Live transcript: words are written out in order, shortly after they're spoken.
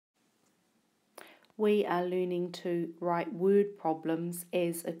we are learning to write word problems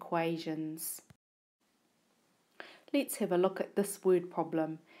as equations. Let's have a look at this word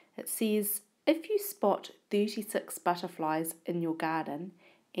problem. It says, if you spot 36 butterflies in your garden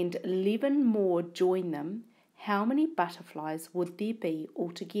and 11 more join them, how many butterflies would there be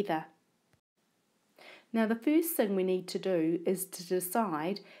altogether? Now the first thing we need to do is to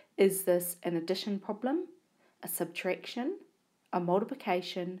decide, is this an addition problem, a subtraction, a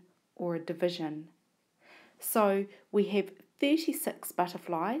multiplication, or a division? So we have 36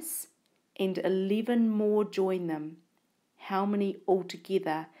 butterflies and 11 more join them. How many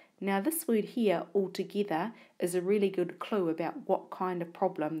altogether? Now this word here, altogether, is a really good clue about what kind of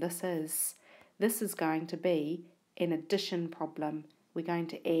problem this is. This is going to be an addition problem. We're going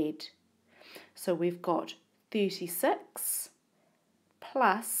to add. So we've got 36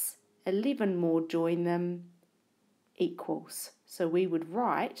 plus 11 more join them equals. So we would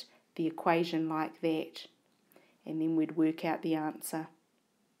write the equation like that, and then we'd work out the answer.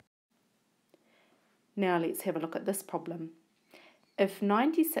 Now let's have a look at this problem. If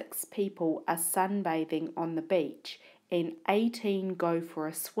 96 people are sunbathing on the beach and 18 go for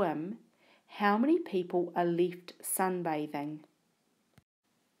a swim, how many people are left sunbathing?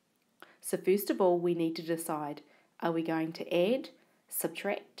 So first of all, we need to decide, are we going to add,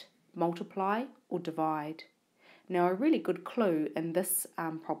 subtract, multiply, or divide? Now a really good clue in this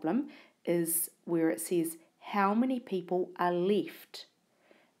problem is where it says how many people are left.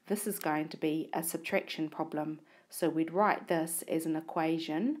 This is going to be a subtraction problem. So we'd write this as an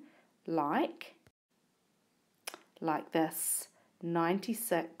equation like this.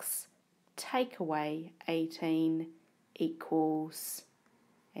 96 take away 18 equals,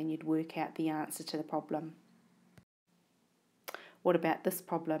 and you'd work out the answer to the problem. What about this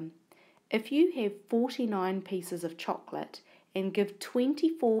problem? If you have 49 pieces of chocolate and give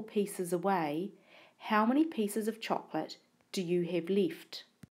 24 pieces away, how many pieces of chocolate do you have left?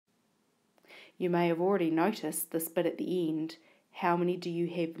 You may have already noticed this bit at the end. How many do you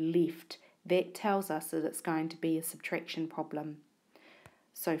have left? That tells us that it's going to be a subtraction problem.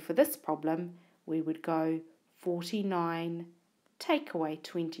 So for this problem, we would go 49, take away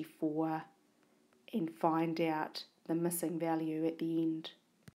 24, and find out the missing value at the end.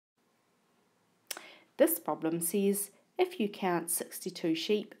 This problem says, if you count 62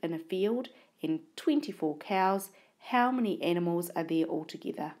 sheep in a field and 24 cows, how many animals are there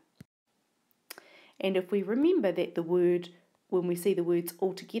altogether? And if we remember that the word, when we see the words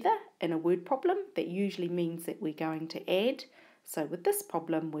altogether in a word problem, that usually means that we're going to add. So with this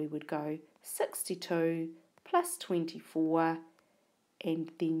problem, we would go 62 plus 24,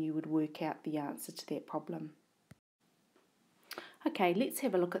 and then you would work out the answer to that problem. Okay, let's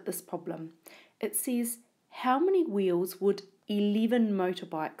have a look at this problem. It says, how many wheels would 11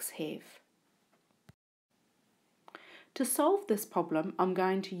 motorbikes have? To solve this problem, I'm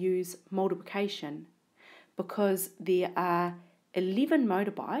going to use multiplication because there are 11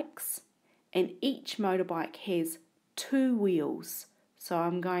 motorbikes and each motorbike has 2 wheels. So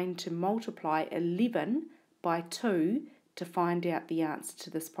I'm going to multiply 11 by 2 to find out the answer to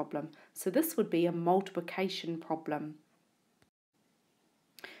this problem. So this would be a multiplication problem.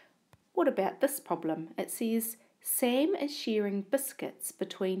 What about this problem? It says, Sam is sharing biscuits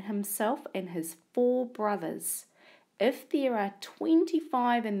between himself and his 4 brothers. If there are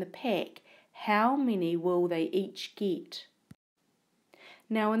 25 in the pack, how many will they each get?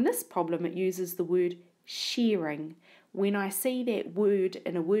 Now in this problem it uses the word sharing. When I see that word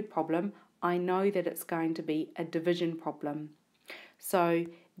in a word problem, I know that it's going to be a division problem. So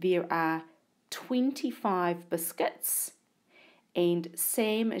there are 25 biscuits and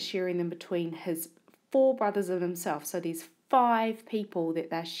Sam is sharing them between his 4 brothers and himself. So there's 5 people that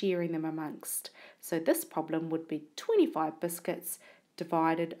they're sharing them amongst. So this problem would be 25 biscuits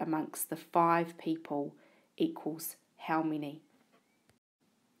divided amongst the 5 people equals how many?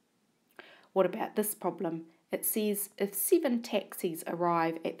 What about this problem? It says if 7 taxis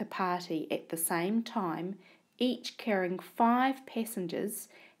arrive at the party at the same time, each carrying 5 passengers,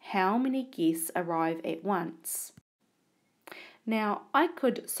 how many guests arrive at once? Now I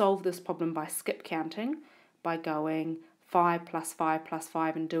could solve this problem by skip counting, by going 5 plus 5 plus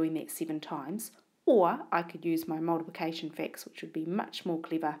 5 and doing that 7 times, or I could use my multiplication facts, which would be much more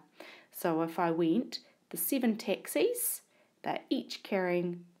clever. So if I went, the 7 taxis, they're each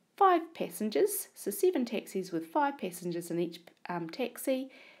carrying 5 passengers, so 7 taxis with 5 passengers in each taxi,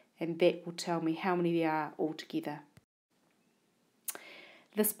 and that will tell me how many there are altogether.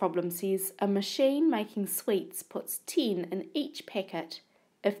 This problem says, a machine making sweets puts 10 in each packet.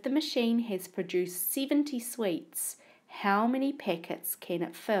 If the machine has produced 70 sweets, how many packets can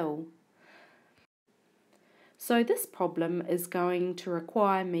it fill? So this problem is going to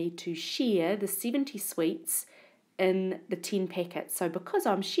require me to share the 70 sweets in the 10 packets. So because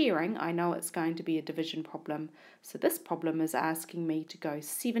I'm sharing, I know it's going to be a division problem. So this problem is asking me to go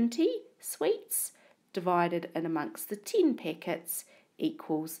 70 sweets divided in amongst the 10 packets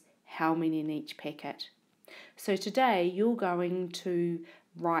equals how many in each packet. So today you're going to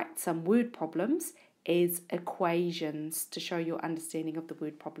write some word problems as equations to show your understanding of the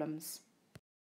word problems.